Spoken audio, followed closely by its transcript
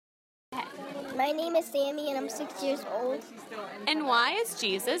My name is Sammy, and I'm 6 years old. And why is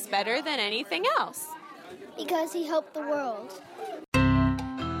Jesus better than anything else? Because he helped the world.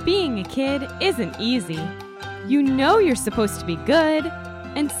 Being a kid isn't easy. You know you're supposed to be good,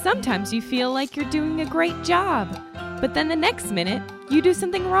 and sometimes you feel like you're doing a great job. But then the next minute, you do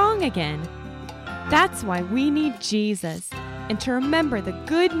something wrong again. That's why we need Jesus, and to remember the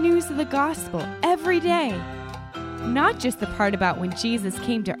good news of the gospel every day. Not just the part about when Jesus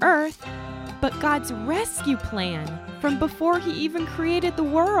came to earth, but God's rescue plan from before he even created the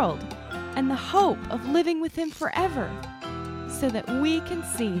world, and the hope of living with him forever, so that we can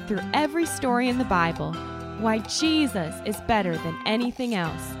see through every story in the Bible why Jesus is better than anything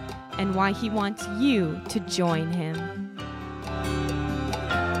else, and why he wants you to join him.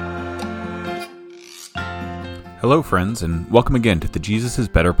 Hello, friends, and welcome again to the Jesus is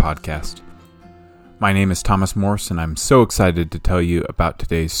Better podcast. My name is Thomas Morse, and I'm so excited to tell you about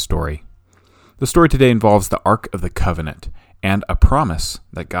today's story. The story today involves the Ark of the Covenant and a promise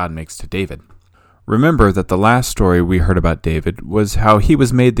that God makes to David. Remember that the last story we heard about David was how he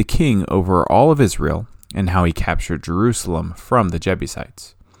was made the king over all of Israel and how he captured Jerusalem from the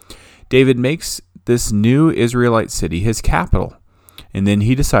Jebusites. David makes this new Israelite city his capital, and then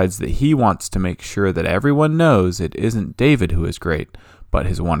he decides that he wants to make sure that everyone knows it isn't David who is great, but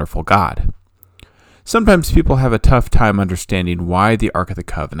his wonderful God. Sometimes people have a tough time understanding why the Ark of the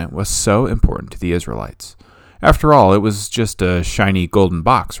Covenant was so important to the Israelites. After all, it was just a shiny golden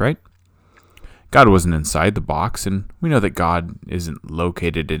box, right? God wasn't inside the box, and we know that God isn't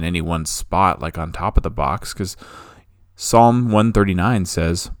located in any one spot like on top of the box, because Psalm 139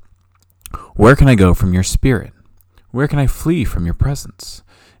 says, "Where can I go from your spirit? Where can I flee from your presence?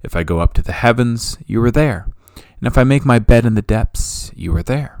 If I go up to the heavens, you are there. And if I make my bed in the depths, you are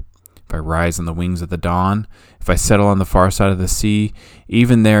there. If I rise on the wings of the dawn, if I settle on the far side of the sea,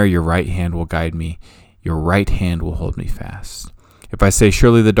 even there your right hand will guide me, your right hand will hold me fast. If I say,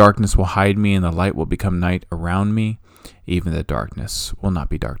 surely the darkness will hide me and the light will become night around me, even the darkness will not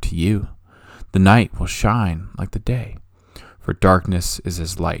be dark to you. The night will shine like the day, for darkness is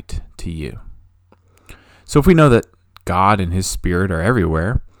as light to you." So if we know that God and his Spirit are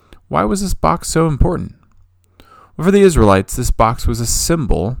everywhere, why was this box so important? Well, for the Israelites, this box was a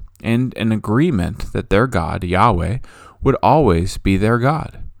symbol and an agreement that their God, Yahweh, would always be their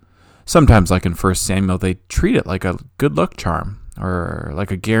God. Sometimes, like in 1 Samuel, they treat it like a good luck charm or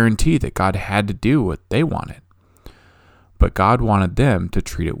like a guarantee that God had to do what they wanted. But God wanted them to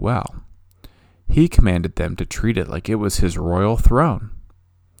treat it well. He commanded them to treat it like it was his royal throne.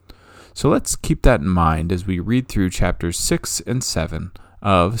 So let's keep that in mind as we read through chapters 6 and 7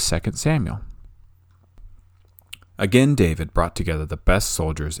 of 2 Samuel. Again, David brought together the best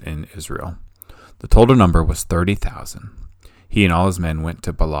soldiers in Israel. The total number was 30,000. He and all his men went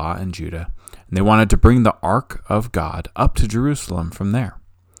to Baalah in Judah, and they wanted to bring the Ark of God up to Jerusalem from there.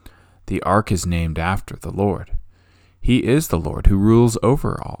 The Ark is named after the Lord. He is the Lord who rules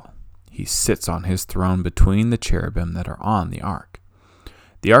over all. He sits on his throne between the cherubim that are on the Ark.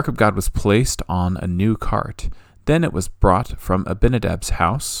 The Ark of God was placed on a new cart. Then it was brought from Abinadab's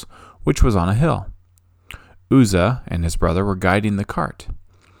house, which was on a hill. Uzzah and his brother were guiding the cart.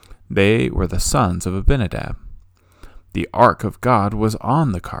 They were the sons of Abinadab. The Ark of God was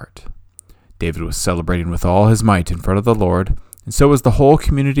on the cart. David was celebrating with all his might in front of the Lord, and so was the whole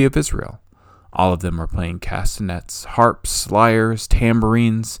community of Israel. All of them were playing castanets, harps, lyres,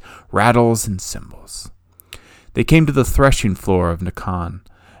 tambourines, rattles, and cymbals. They came to the threshing floor of Nacon,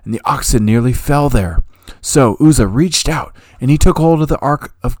 and the oxen nearly fell there. So Uzzah reached out, and he took hold of the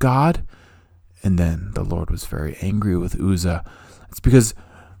Ark of God. And then the Lord was very angry with Uzzah. It's because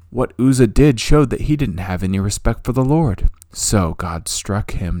what Uzzah did showed that he didn't have any respect for the Lord. So God struck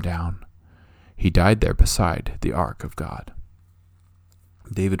him down. He died there beside the Ark of God.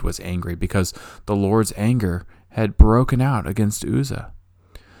 David was angry because the Lord's anger had broken out against Uzzah.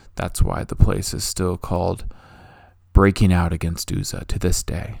 That's why the place is still called Breaking Out Against Uzzah to this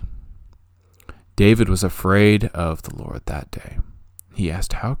day. David was afraid of the Lord that day. He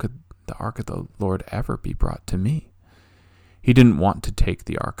asked, how could the Ark of the Lord ever be brought to me? He didn't want to take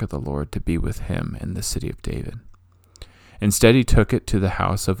the Ark of the Lord to be with him in the city of David. Instead, he took it to the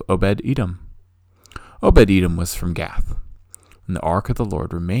house of Obed-Edom. Obed-Edom was from Gath, and the Ark of the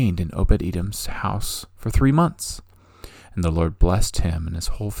Lord remained in Obed-Edom's house for 3 months, and the Lord blessed him and his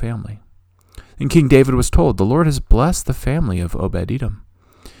whole family. And King David was told, "The Lord has blessed the family of Obed-Edom.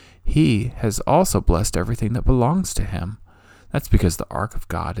 He has also blessed everything that belongs to him." That's because the Ark of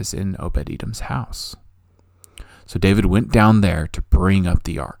God is in Obed-Edom's house. So David went down there to bring up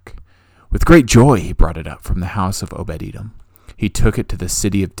the Ark. With great joy he brought it up from the house of Obed-Edom. He took it to the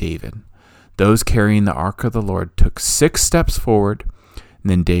city of David. Those carrying the ark of the Lord took 6 steps forward, and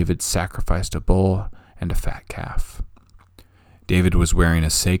then David sacrificed a bull and a fat calf. David was wearing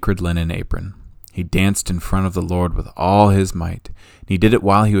a sacred linen apron. He danced in front of the Lord with all his might, and he did it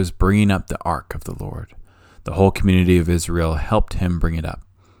while he was bringing up the ark of the Lord. The whole community of Israel helped him bring it up.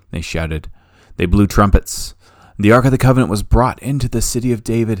 They shouted. They blew trumpets. The Ark of the Covenant was brought into the city of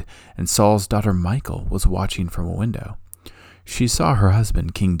David, and Saul's daughter Michal was watching from a window. She saw her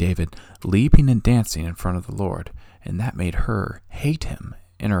husband, King David, leaping and dancing in front of the Lord, and that made her hate him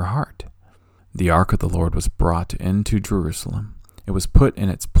in her heart. The Ark of the Lord was brought into Jerusalem. It was put in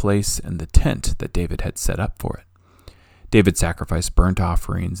its place in the tent that David had set up for it. David sacrificed burnt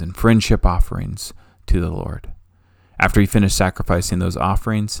offerings and friendship offerings to the Lord. After he finished sacrificing those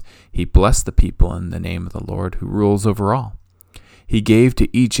offerings, he blessed the people in the name of the Lord who rules over all. He gave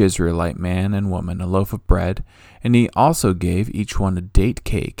to each Israelite man and woman a loaf of bread, and he also gave each one a date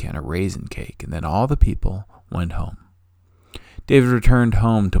cake and a raisin cake, and then all the people went home. David returned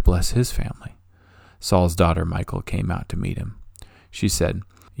home to bless his family. Saul's daughter Michal came out to meet him. She said,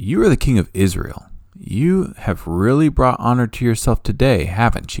 "You are the king of Israel. You have really brought honor to yourself today,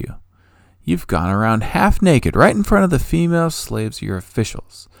 haven't you? You've gone around half naked right in front of the female slaves, your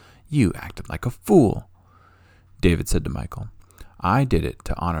officials. You acted like a fool." David said to Michal, "I did it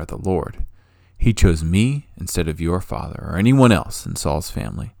to honor the Lord. He chose me instead of your father or anyone else in Saul's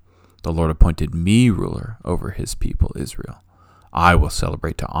family. The Lord appointed me ruler over his people Israel. I will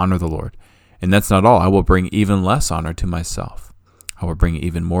celebrate to honor the Lord. And that's not all. I will bring even less honor to myself. I will bring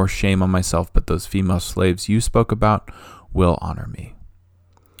even more shame on myself, but those female slaves you spoke about will honor me."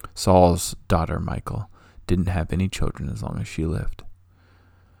 Saul's daughter Michal didn't have any children as long as she lived.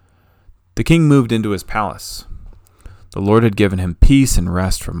 The king moved into his palace. The Lord had given him peace and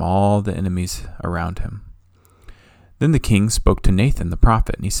rest from all the enemies around him. Then the king spoke to Nathan the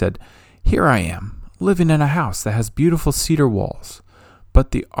prophet, and he said, "Here I am, living in a house that has beautiful cedar walls,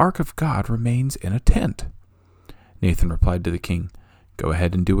 but the ark of God remains in a tent." Nathan replied to the king, "Go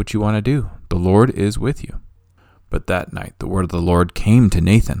ahead and do what you want to do. The Lord is with you." But that night the word of the Lord came to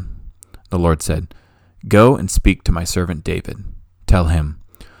Nathan. The Lord said, "Go and speak to my servant David. Tell him,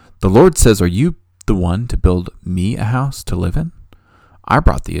 the Lord says, are you the one to build me a house to live in? I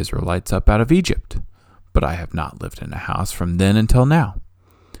brought the Israelites up out of Egypt, but I have not lived in a house from then until now.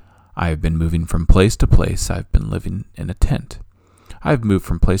 I have been moving from place to place. I have been living in a tent. I have moved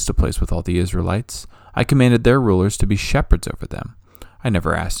from place to place with all the Israelites. I commanded their rulers to be shepherds over them. I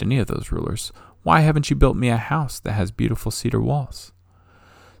never asked any of those rulers, 'Why haven't you built me a house that has beautiful cedar walls?'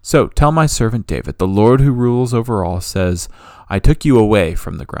 So tell my servant David, the Lord who rules over all says, I took you away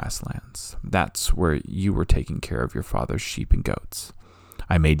from the grasslands. That's where you were taking care of your father's sheep and goats.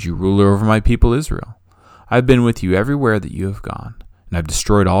 I made you ruler over my people Israel. I've been with you everywhere that you have gone, and I've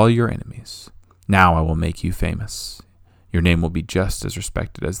destroyed all your enemies. Now I will make you famous. Your name will be just as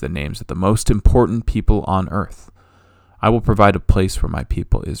respected as the names of the most important people on earth. I will provide a place where my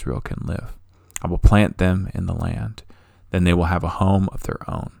people Israel can live. I will plant them in the land. Then they will have a home of their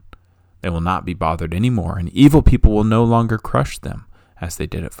own. They will not be bothered anymore, and evil people will no longer crush them as they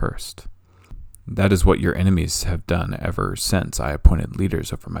did at first. That is what your enemies have done ever since I appointed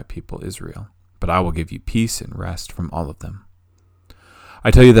leaders over my people Israel. But I will give you peace and rest from all of them.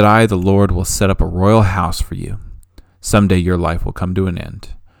 I tell you that I, the Lord, will set up a royal house for you. Someday your life will come to an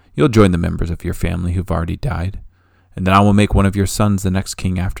end. You'll join the members of your family who've already died, and then I will make one of your sons the next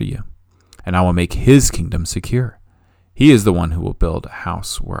king after you, and I will make his kingdom secure. He is the one who will build a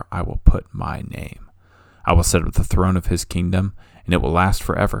house where I will put my name. I will set up the throne of his kingdom, and it will last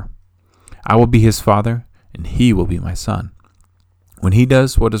forever. I will be his father, and he will be my son. When he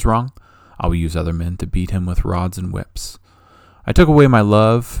does what is wrong, I will use other men to beat him with rods and whips. I took away my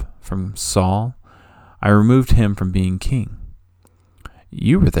love from Saul. I removed him from being king.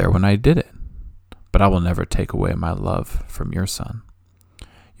 You were there when I did it, but I will never take away my love from your son.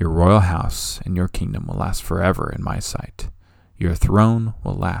 Your royal house and your kingdom will last forever in my sight. Your throne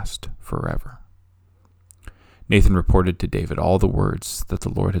will last forever." Nathan reported to David all the words that the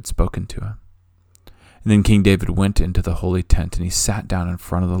Lord had spoken to him. And then King David went into the holy tent, and he sat down in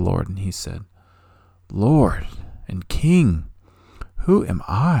front of the Lord, and he said, "Lord and King, who am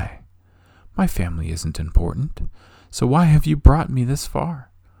I? My family isn't important, so why have you brought me this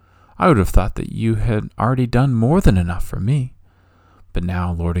far? I would have thought that you had already done more than enough for me. But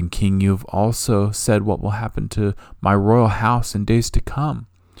now, Lord and King, you have also said what will happen to my royal house in days to come.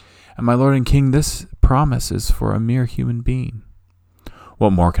 And my Lord and King, this promise is for a mere human being.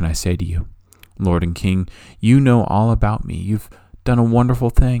 What more can I say to you? Lord and King, you know all about me. You've done a wonderful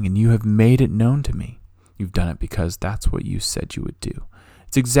thing, and you have made it known to me. You've done it because that's what you said you would do.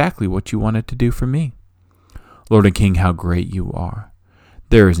 It's exactly what you wanted to do for me. Lord and King, how great you are.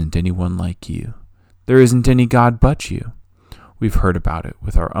 There isn't anyone like you. There isn't any God but you. We've heard about it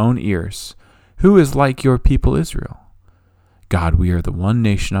with our own ears. Who is like your people Israel? God, we are the one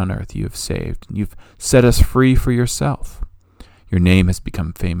nation on earth you have saved, and you've set us free for yourself. Your name has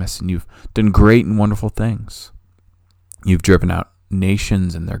become famous, and you've done great and wonderful things. You've driven out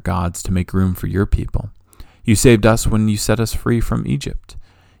nations and their gods to make room for your people. You saved us when you set us free from Egypt.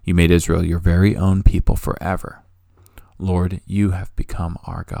 You made Israel your very own people forever. Lord, you have become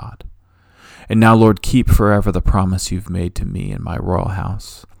our God. And now, Lord, keep forever the promise you've made to me and my royal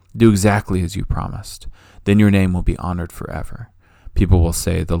house. Do exactly as you promised. Then your name will be honored forever. People will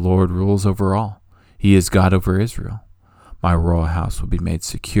say, the Lord rules over all. He is God over Israel. My royal house will be made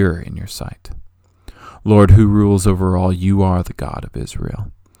secure in your sight. Lord, who rules over all, you are the God of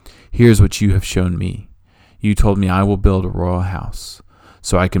Israel. Here's what you have shown me. You told me I will build a royal house,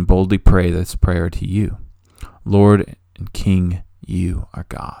 so I can boldly pray this prayer to you. Lord and King, you are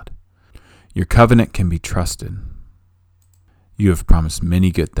God. Your covenant can be trusted. You have promised many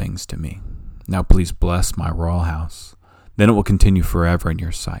good things to me. Now please bless my royal house. Then it will continue forever in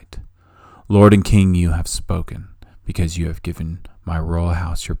your sight. Lord and King, you have spoken. Because you have given my royal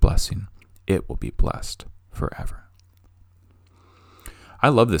house your blessing, it will be blessed forever. I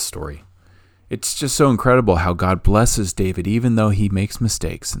love this story. It's just so incredible how God blesses David even though he makes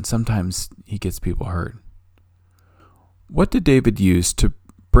mistakes and sometimes he gets people hurt. What did David use to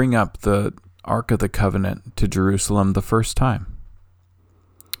bring up the Ark of the Covenant to Jerusalem the first time?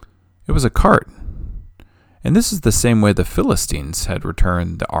 It was a cart. And this is the same way the Philistines had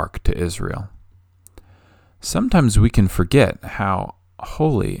returned the Ark to Israel. Sometimes we can forget how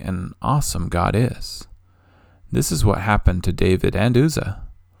holy and awesome God is. This is what happened to David and Uzzah.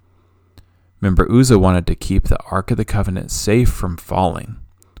 Remember, Uzzah wanted to keep the Ark of the Covenant safe from falling,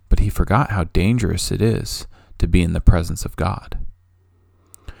 but he forgot how dangerous it is to be in the presence of God.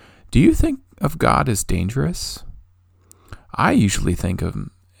 Do you think of God as dangerous? I usually think of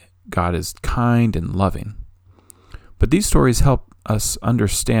God as kind and loving, but these stories help us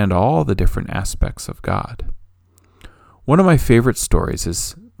understand all the different aspects of God. One of my favorite stories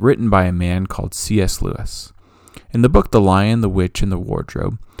is written by a man called C.S. Lewis. In the book The Lion, the Witch, and the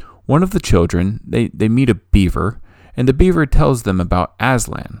Wardrobe, one of the children, they meet a beaver, and the beaver tells them about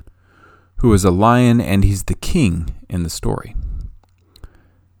Aslan, who is a lion and he's the king in the story.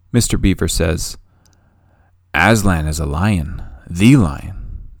 Mr. Beaver says, Aslan is a lion,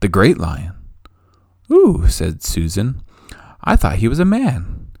 the great lion. Ooh, said Susan, I thought he was a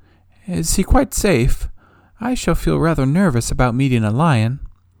man. Is he quite safe? I shall feel rather nervous about meeting a lion.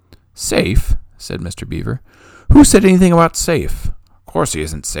 Safe, said Mr. Beaver. Who said anything about safe? Of course he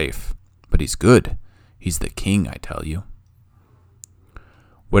isn't safe, but he's good. He's the king, I tell you.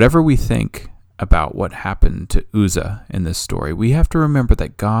 Whatever we think about what happened to Uzzah in this story, we have to remember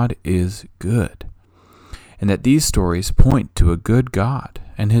that God is good, and that these stories point to a good God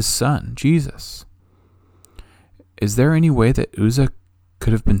and his son, Jesus. Is there any way that Uzzah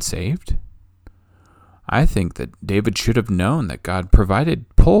could have been saved? I think that David should have known that God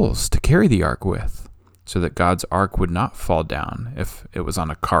provided poles to carry the ark with, so that God's ark would not fall down if it was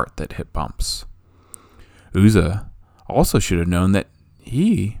on a cart that hit bumps. Uzzah also should have known that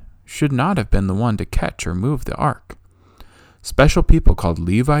he should not have been the one to catch or move the ark. Special people called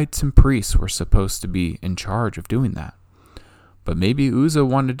Levites and priests were supposed to be in charge of doing that. But maybe Uzzah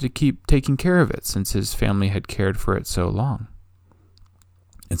wanted to keep taking care of it since his family had cared for it so long.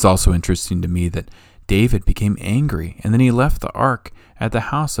 It's also interesting to me that David became angry and then he left the ark at the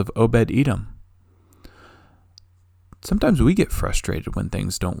house of Obed-Edom. Sometimes we get frustrated when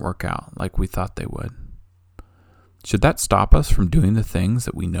things don't work out like we thought they would. Should that stop us from doing the things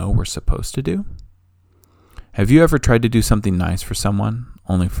that we know we're supposed to do? Have you ever tried to do something nice for someone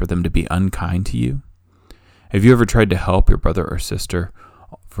only for them to be unkind to you? Have you ever tried to help your brother or sister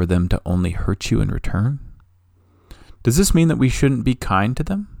for them to only hurt you in return? Does this mean that we shouldn't be kind to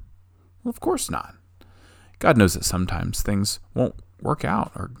them? Well, of course not. God knows that sometimes things won't work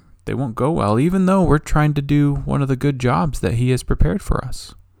out or they won't go well, even though we're trying to do one of the good jobs that He has prepared for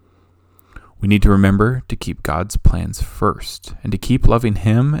us. We need to remember to keep God's plans first and to keep loving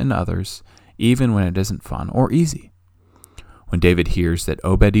Him and others even when it isn't fun or easy. When David hears that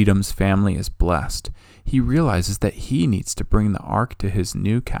Obed-Edom's family is blessed, he realizes that he needs to bring the ark to his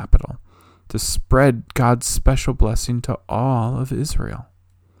new capital to spread God's special blessing to all of Israel.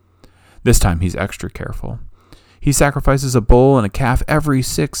 This time he's extra careful. He sacrifices a bull and a calf every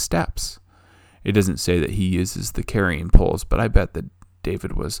 6 steps. It doesn't say that he uses the carrying poles, but I bet that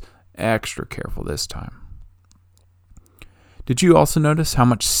David was extra careful this time. Did you also notice how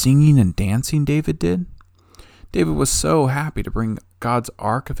much singing and dancing David did? David was so happy to bring God's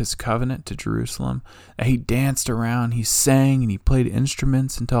Ark of his covenant to Jerusalem that he danced around, he sang, and he played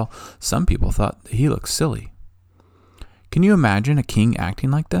instruments until some people thought that he looked silly. Can you imagine a king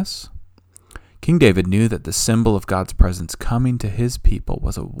acting like this? King David knew that the symbol of God's presence coming to his people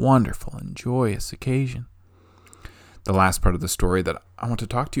was a wonderful and joyous occasion. The last part of the story that I want to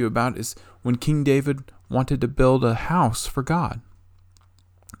talk to you about is when King David wanted to build a house for God.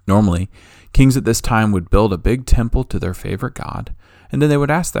 Normally, kings at this time would build a big temple to their favorite god, and then they would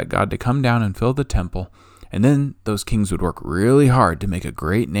ask that god to come down and fill the temple, and then those kings would work really hard to make a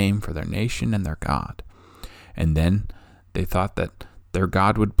great name for their nation and their god. And then they thought that their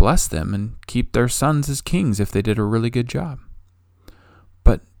god would bless them and keep their sons as kings if they did a really good job.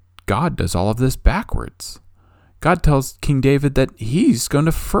 But God does all of this backwards. God tells King David that he's going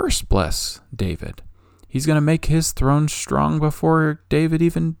to first bless David. He's going to make his throne strong before David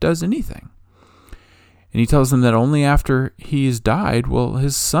even does anything. And he tells them that only after he has died will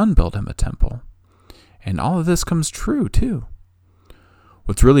his son build him a temple. And all of this comes true, too.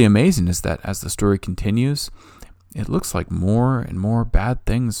 What's really amazing is that as the story continues, it looks like more and more bad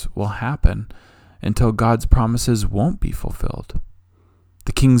things will happen until God's promises won't be fulfilled.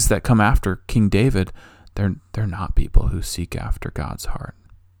 The kings that come after King David, they're not people who seek after God's heart.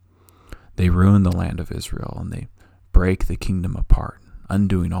 They ruin the land of Israel, and they break the kingdom apart,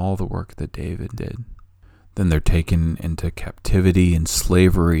 undoing all the work that David did. Then they're taken into captivity and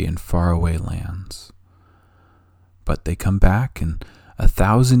slavery in faraway lands. But they come back, and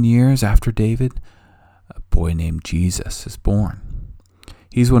 1,000 years after David, a boy named Jesus is born.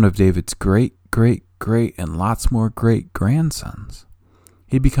 He's one of David's great, and lots more great-grandsons.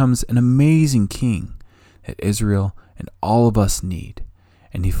 He becomes an amazing king that Israel and all of us need,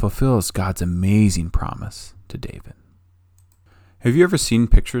 and he fulfills God's amazing promise to David. Have you ever seen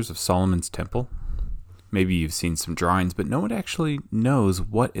pictures of Solomon's temple? Maybe you've seen some drawings, but no one actually knows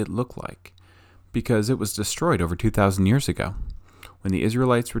what it looked like because it was destroyed over 2,000 years ago. When the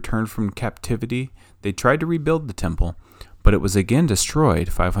Israelites returned from captivity, they tried to rebuild the temple, but it was again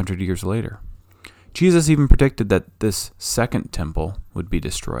destroyed 500 years later. Jesus even predicted that this second temple would be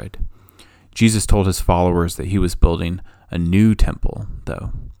destroyed. Jesus told his followers that he was building a new temple,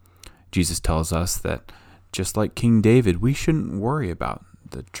 though. Jesus tells us that just like King David, we shouldn't worry about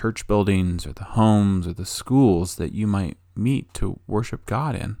the church buildings or the homes or the schools that you might meet to worship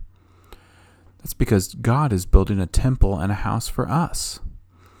God in. That's because God is building a temple and a house for us.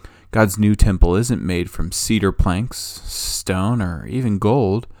 God's new temple isn't made from cedar planks, stone, or even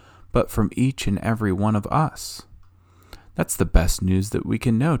gold, but from each and every one of us. That's the best news that we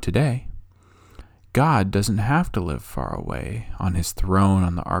can know today. God doesn't have to live far away on his throne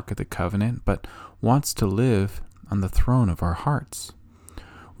on the Ark of the Covenant, but wants to live on the throne of our hearts.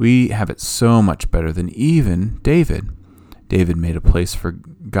 We have it so much better than even David. David made a place for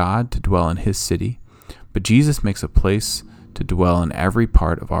God to dwell in his city, but Jesus makes a place to dwell in every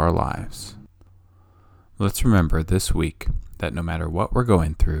part of our lives. Let's remember this week that no matter what we're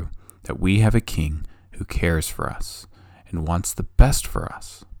going through, that we have a King who cares for us and wants the best for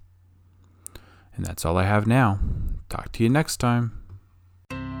us. And that's all I have now. Talk to you next time.